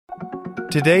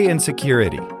Today in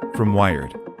Security from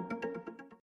Wired.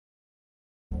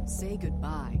 Say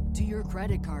goodbye to your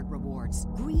credit card rewards.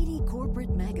 Greedy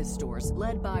corporate mega stores,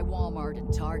 led by Walmart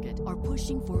and Target, are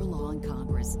pushing for a law in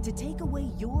Congress to take away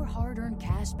your hard-earned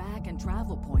cash back and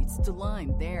travel points to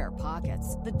line their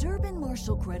pockets. The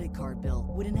Durbin-Marshall credit card bill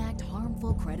would enact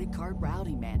harmful credit card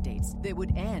routing mandates that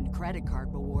would end credit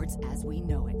card rewards as we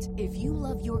know it. If you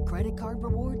love your credit card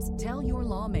rewards, tell your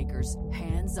lawmakers,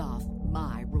 hands off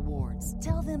my rewards.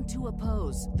 Tell them to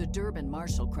oppose the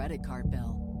Durbin-Marshall credit card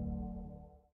bill.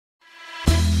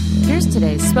 Here's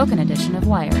today's spoken edition of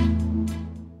Wired.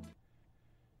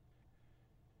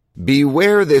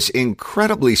 Beware this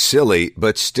incredibly silly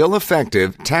but still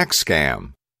effective tax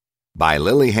scam by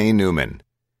Lily Hay Newman.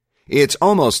 It's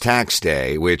almost tax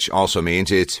day, which also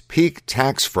means it's peak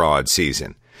tax fraud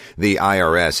season. The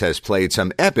IRS has played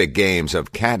some epic games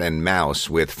of cat and mouse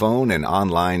with phone and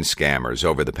online scammers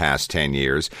over the past 10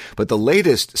 years, but the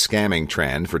latest scamming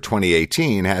trend for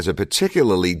 2018 has a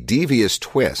particularly devious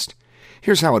twist.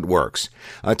 Here's how it works.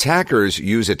 Attackers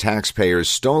use a taxpayer's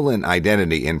stolen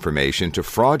identity information to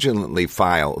fraudulently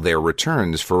file their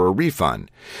returns for a refund.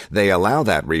 They allow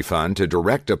that refund to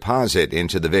direct deposit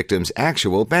into the victim's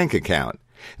actual bank account.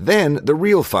 Then the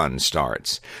real fun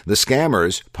starts. The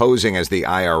scammers, posing as the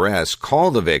IRS,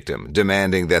 call the victim,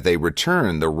 demanding that they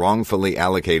return the wrongfully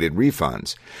allocated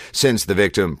refunds. Since the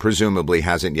victim presumably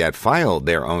hasn't yet filed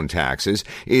their own taxes,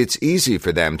 it's easy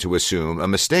for them to assume a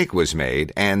mistake was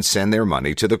made and send their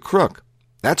money to the crook.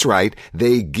 That's right,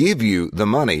 they give you the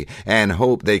money and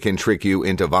hope they can trick you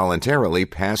into voluntarily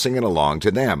passing it along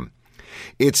to them.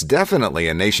 It's definitely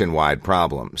a nationwide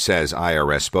problem, says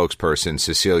IRS spokesperson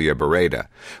Cecilia Beretta.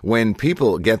 When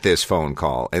people get this phone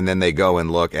call and then they go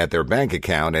and look at their bank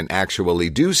account and actually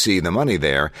do see the money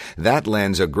there, that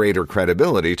lends a greater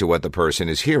credibility to what the person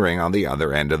is hearing on the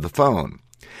other end of the phone.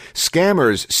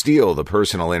 Scammers steal the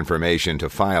personal information to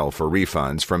file for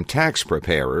refunds from tax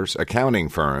preparers, accounting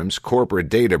firms, corporate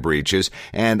data breaches,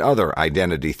 and other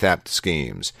identity theft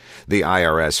schemes. The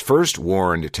IRS first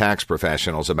warned tax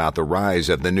professionals about the rise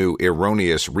of the new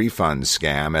erroneous refund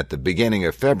scam at the beginning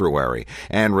of February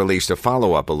and released a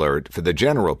follow-up alert for the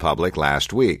general public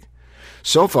last week.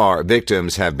 So far,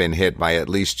 victims have been hit by at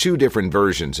least two different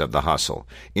versions of the hustle.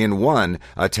 In one,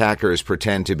 attackers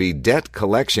pretend to be debt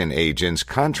collection agents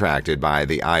contracted by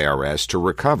the IRS to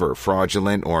recover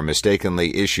fraudulent or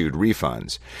mistakenly issued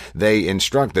refunds. They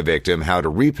instruct the victim how to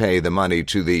repay the money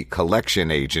to the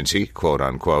collection agency, quote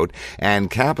unquote,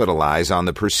 and capitalize on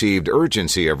the perceived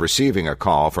urgency of receiving a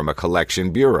call from a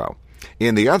collection bureau.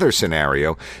 In the other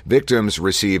scenario, victims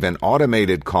receive an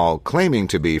automated call claiming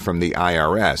to be from the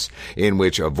IRS, in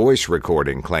which a voice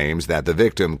recording claims that the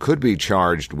victim could be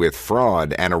charged with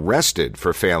fraud and arrested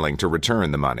for failing to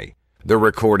return the money. The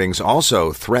recordings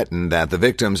also threaten that the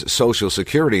victim's Social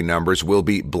Security numbers will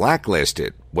be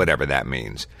blacklisted, whatever that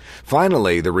means.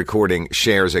 Finally, the recording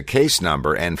shares a case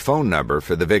number and phone number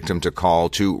for the victim to call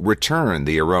to return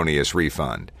the erroneous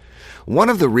refund. One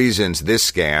of the reasons this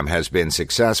scam has been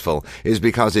successful is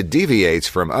because it deviates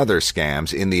from other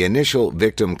scams in the initial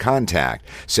victim contact,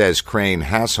 says Crane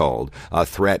Hashold, a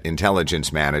threat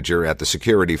intelligence manager at the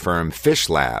security firm Fish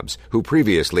Labs, who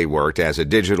previously worked as a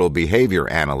digital behavior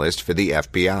analyst for the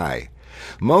FBI.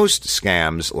 Most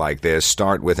scams like this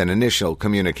start with an initial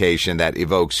communication that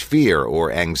evokes fear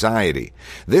or anxiety.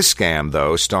 This scam,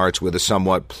 though, starts with a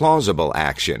somewhat plausible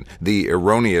action, the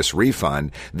erroneous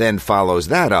refund, then follows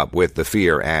that up with the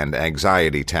fear and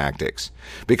anxiety tactics.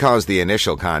 Because the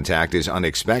initial contact is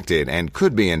unexpected and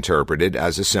could be interpreted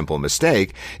as a simple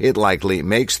mistake, it likely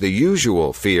makes the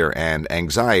usual fear and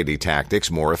anxiety tactics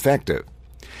more effective.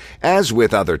 As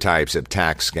with other types of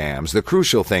tax scams, the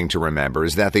crucial thing to remember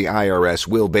is that the IRS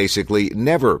will basically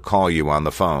never call you on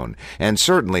the phone, and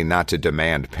certainly not to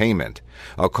demand payment.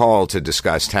 A call to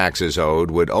discuss taxes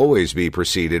owed would always be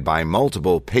preceded by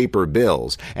multiple paper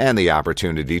bills and the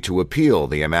opportunity to appeal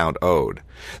the amount owed.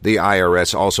 The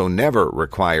IRS also never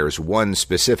requires one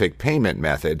specific payment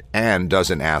method and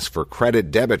doesn't ask for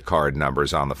credit-debit card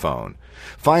numbers on the phone.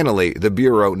 Finally, the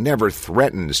Bureau never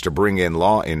threatens to bring in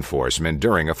law enforcement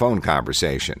during a phone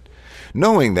conversation.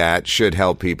 Knowing that should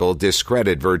help people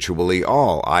discredit virtually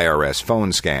all IRS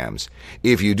phone scams.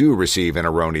 If you do receive an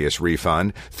erroneous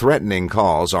refund, threatening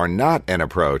calls are not an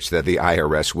approach that the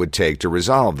IRS would take to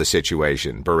resolve the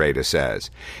situation, Beretta says.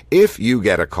 If you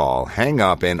get a call, hang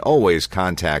up and always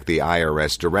contact the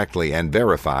IRS directly and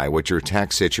verify what your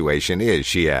tax situation is,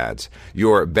 she adds.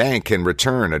 Your bank can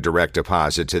return a direct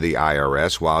deposit to the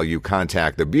IRS while you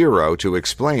contact the Bureau to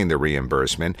explain the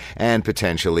reimbursement and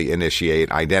potentially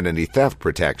initiate identity theft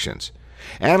protections.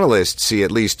 Analysts see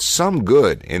at least some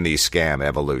good in these scam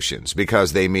evolutions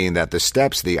because they mean that the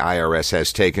steps the IRS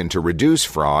has taken to reduce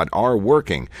fraud are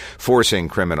working, forcing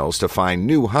criminals to find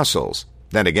new hustles.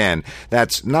 Then again,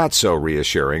 that's not so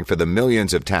reassuring for the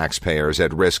millions of taxpayers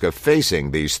at risk of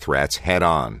facing these threats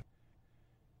head-on.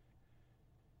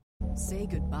 Say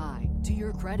goodbye to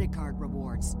your credit card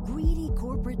rewards. Greedy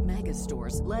corporate mega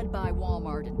stores, led by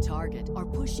Walmart and Target, are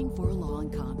pushing for a law in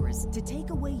Congress to take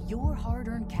away your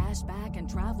hard-earned cash back and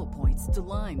travel points to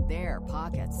line their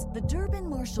pockets. The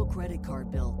Durbin-Marshall credit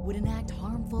card bill would enact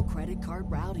harmful credit card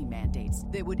routing mandates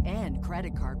that would end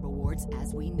credit card rewards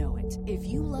as we know it. If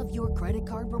you love your credit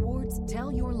card rewards,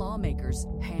 tell your lawmakers,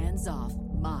 hands off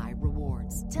my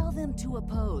rewards. Tell them to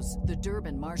oppose the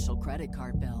Durbin-Marshall credit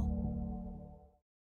card bill.